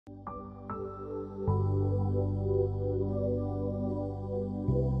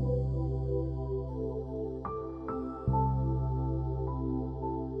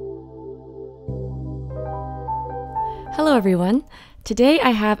Hello everyone! Today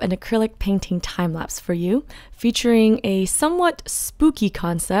I have an acrylic painting time-lapse for you, featuring a somewhat spooky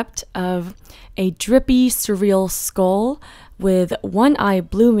concept of a drippy, surreal skull with one eye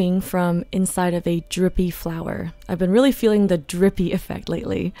blooming from inside of a drippy flower. I've been really feeling the drippy effect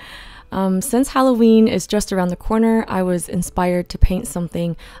lately. Since Halloween is just around the corner, I was inspired to paint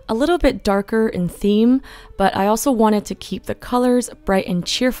something a little bit darker in theme, but I also wanted to keep the colors bright and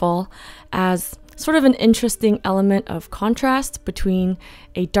cheerful as sort of an interesting element of contrast between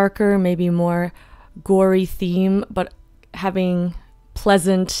a darker, maybe more gory theme, but having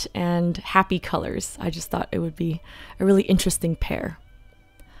pleasant and happy colors. I just thought it would be a really interesting pair.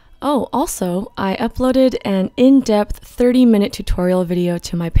 Oh, also, I uploaded an in-depth 30-minute tutorial video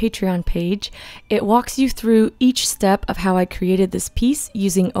to my Patreon page. It walks you through each step of how I created this piece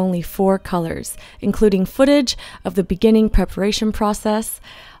using only 4 colors, including footage of the beginning preparation process,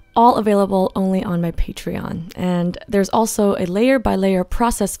 all available only on my Patreon. And there's also a layer-by-layer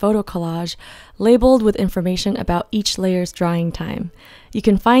process photo collage labeled with information about each layer's drying time. You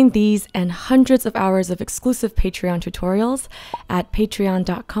can find these and hundreds of hours of exclusive Patreon tutorials at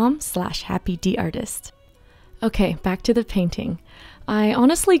patreon.com/happydartist. Okay, back to the painting. I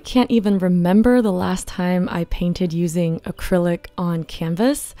honestly can't even remember the last time I painted using acrylic on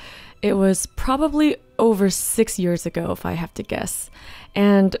canvas. It was probably over 6 years ago, if I have to guess.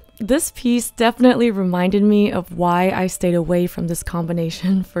 And this piece definitely reminded me of why I stayed away from this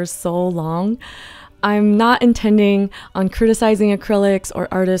combination for so long. I'm not intending on criticizing acrylics or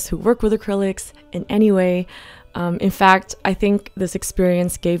artists who work with acrylics in any way. In fact, I think this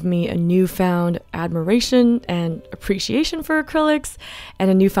experience gave me a newfound admiration and appreciation for acrylics and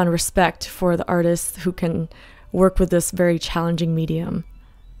a newfound respect for the artists who can work with this very challenging medium.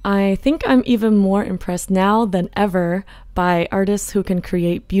 I think I'm even more impressed now than ever by artists who can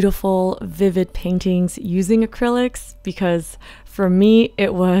create beautiful, vivid paintings using acrylics, because for me,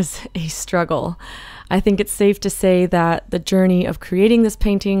 it was a struggle. I think it's safe to say that the journey of creating this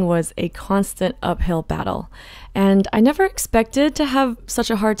painting was a constant uphill battle. And I never expected to have such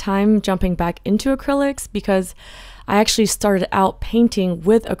a hard time jumping back into acrylics, because I actually started out painting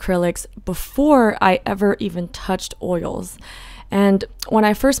with acrylics before I ever even touched oils. And when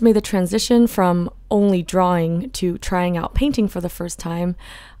I first made the transition from only drawing to trying out painting for the first time,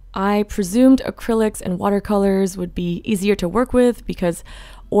 I presumed acrylics and watercolors would be easier to work with because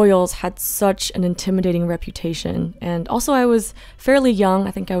oils had such an intimidating reputation. And also I was fairly young,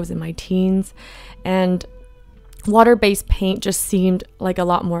 I think I was in my teens, and water-based paint just seemed like a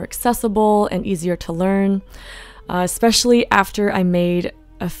lot more accessible and easier to learn, especially after I made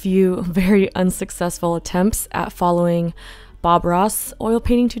a few very unsuccessful attempts at following Bob Ross oil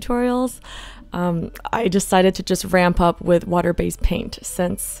painting tutorials. I decided to just ramp up with water-based paint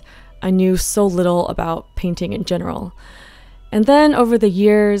since I knew so little about painting in general. And then over the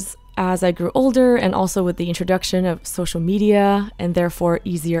years, as I grew older and also with the introduction of social media and therefore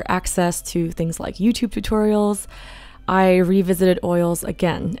easier access to things like YouTube tutorials, I revisited oils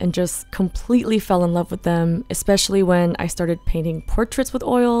again and just completely fell in love with them, especially when I started painting portraits with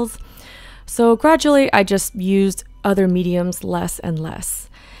oils. So gradually, I just used other mediums less and less.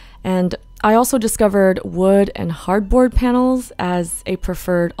 And I also discovered wood and hardboard panels as a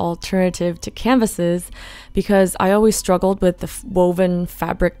preferred alternative to canvases because I always struggled with the woven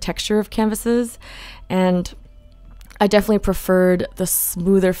fabric texture of canvases, and I definitely preferred the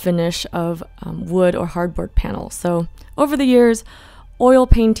smoother finish of wood or hardboard panels. So over the years, oil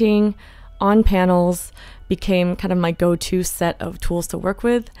painting on panels became kind of my go-to set of tools to work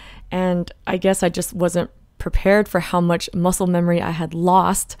with, and I guess I just wasn't prepared for how much muscle memory I had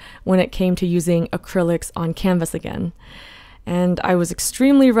lost when it came to using acrylics on canvas again. And I was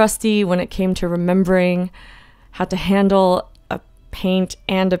extremely rusty when it came to remembering how to handle a paint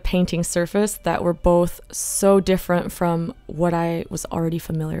and a painting surface that were both so different from what I was already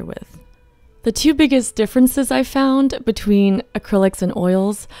familiar with. The two biggest differences I found between acrylics and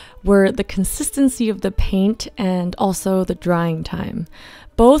oils were the consistency of the paint and also the drying time.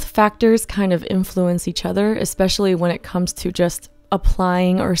 Both factors kind of influence each other, especially when it comes to just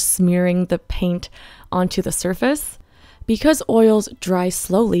applying or smearing the paint onto the surface. Because oils dry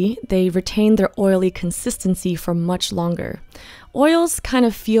slowly, they retain their oily consistency for much longer. Oils kind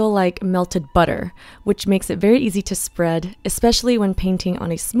of feel like melted butter, which makes it very easy to spread, especially when painting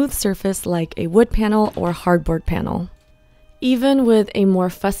on a smooth surface like a wood panel or hardboard panel. Even with a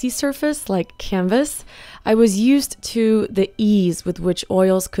more fussy surface like canvas, I was used to the ease with which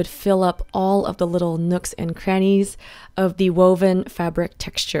oils could fill up all of the little nooks and crannies of the woven fabric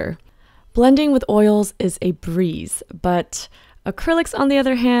texture. Blending with oils is a breeze, but acrylics, on the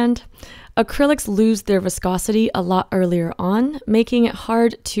other hand, acrylics lose their viscosity a lot earlier on, making it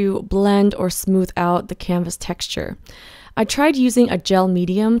hard to blend or smooth out the canvas texture. I tried using a gel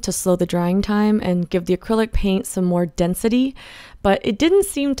medium to slow the drying time and give the acrylic paint some more density, but it didn't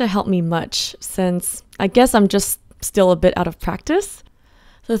seem to help me much since I guess I'm just still a bit out of practice.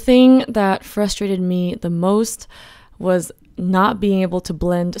 The thing that frustrated me the most was not being able to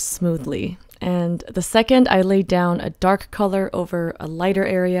blend smoothly. And the second I laid down a dark color over a lighter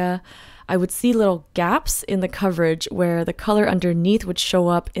area, I would see little gaps in the coverage where the color underneath would show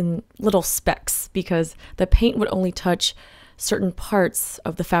up in little specks because the paint would only touch certain parts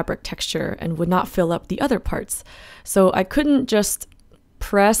of the fabric texture and would not fill up the other parts. So I couldn't just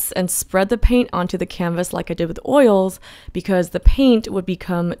press and spread the paint onto the canvas like I did with oils because the paint would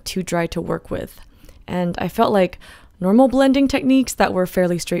become too dry to work with. And I felt like normal blending techniques that were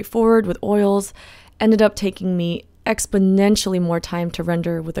fairly straightforward with oils ended up taking me exponentially more time to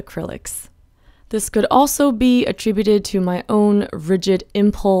render with acrylics. This could also be attributed to my own rigid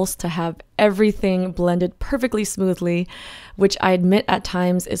impulse to have everything blended perfectly smoothly, which I admit at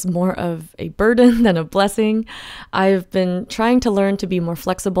times is more of a burden than a blessing. I've been trying to learn to be more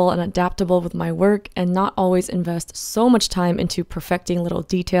flexible and adaptable with my work and not always invest so much time into perfecting little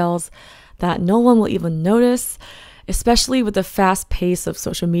details that no one will even notice. Especially with the fast pace of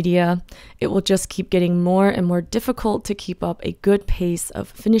social media, it will just keep getting more and more difficult to keep up a good pace of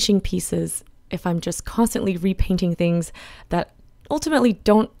finishing pieces if I'm just constantly repainting things that ultimately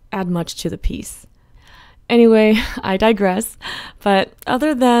don't add much to the piece. Anyway, I digress, but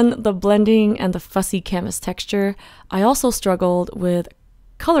other than the blending and the fussy canvas texture, I also struggled with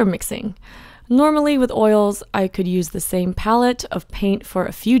color mixing. Normally with oils, I could use the same palette of paint for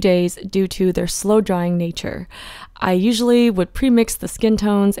a few days due to their slow drying nature. I usually would pre-mix the skin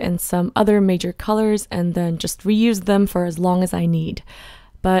tones and some other major colors and then just reuse them for as long as I need.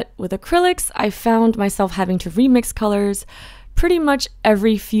 But with acrylics, I found myself having to remix colors pretty much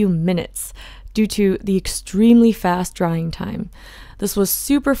every few minutes due to the extremely fast drying time. This was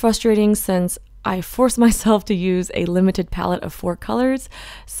super frustrating since I forced myself to use a limited palette of 4 colors,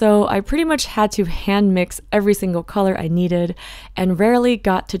 so I pretty much had to hand mix every single color I needed and rarely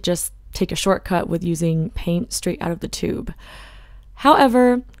got to just take a shortcut with using paint straight out of the tube.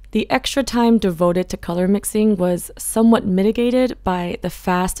 However, the extra time devoted to color mixing was somewhat mitigated by the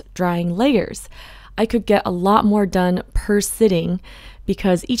fast drying layers. I could get a lot more done per sitting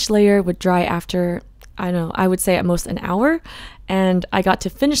because each layer would dry after, I would say at most an hour, and I got to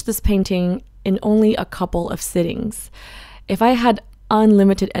finish this painting in only a couple of sittings. If I had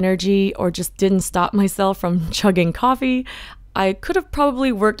unlimited energy or just didn't stop myself from chugging coffee, I could have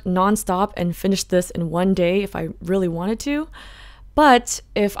probably worked nonstop and finished this in one day if I really wanted to. But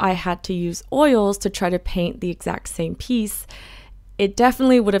if I had to use oils to try to paint the exact same piece, it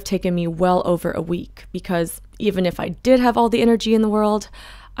definitely would have taken me well over a week because even if I did have all the energy in the world,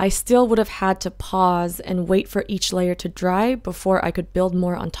 I still would have had to pause and wait for each layer to dry before I could build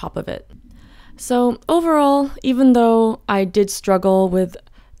more on top of it. So overall, even though I did struggle with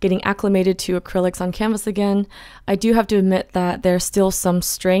getting acclimated to acrylics on canvas again, I do have to admit that there are still some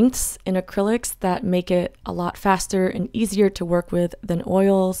strengths in acrylics that make it a lot faster and easier to work with than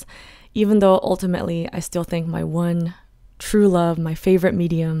oils, even though ultimately I still think my one true love, my favorite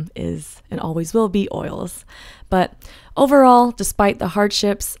medium is and always will be oils. But overall, despite the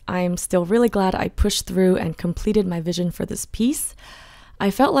hardships, I'm still really glad I pushed through and completed my vision for this piece. I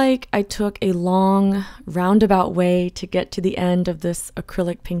felt like I took a long, roundabout way to get to the end of this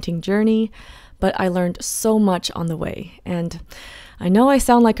acrylic painting journey, but I learned so much on the way. And I know I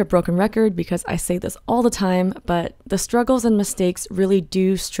sound like a broken record because I say this all the time, but the struggles and mistakes really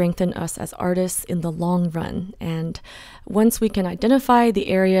do strengthen us as artists in the long run. And once we can identify the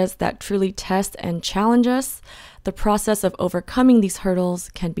areas that truly test and challenge us, the process of overcoming these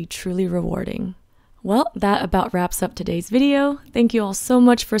hurdles can be truly rewarding. Well, that about wraps up today's video. Thank you all so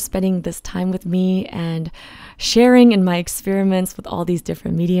much for spending this time with me and sharing in my experiments with all these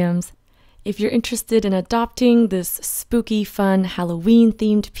different mediums. If you're interested in adopting this spooky, fun,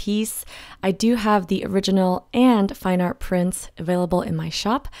 Halloween-themed piece, I do have the original and fine art prints available in my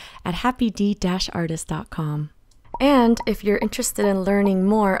shop at happyd-artist.com. And if you're interested in learning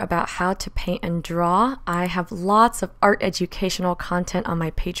more about how to paint and draw, I have lots of art educational content on my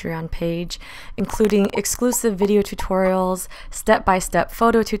Patreon page, including exclusive video tutorials, step-by-step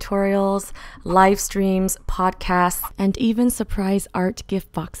photo tutorials, live streams, podcasts, and even surprise art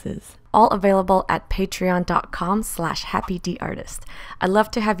gift boxes. All available at patreon.com/happydartist. I'd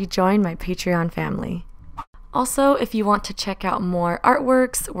love to have you join my Patreon family. Also, if you want to check out more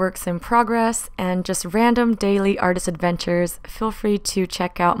artworks, works in progress, and just random daily artist adventures, feel free to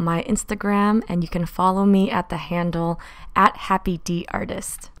check out my Instagram, and you can follow me at the handle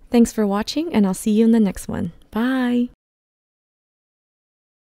 @HappyDArtist. Thanks for watching, and I'll see you in the next one. Bye!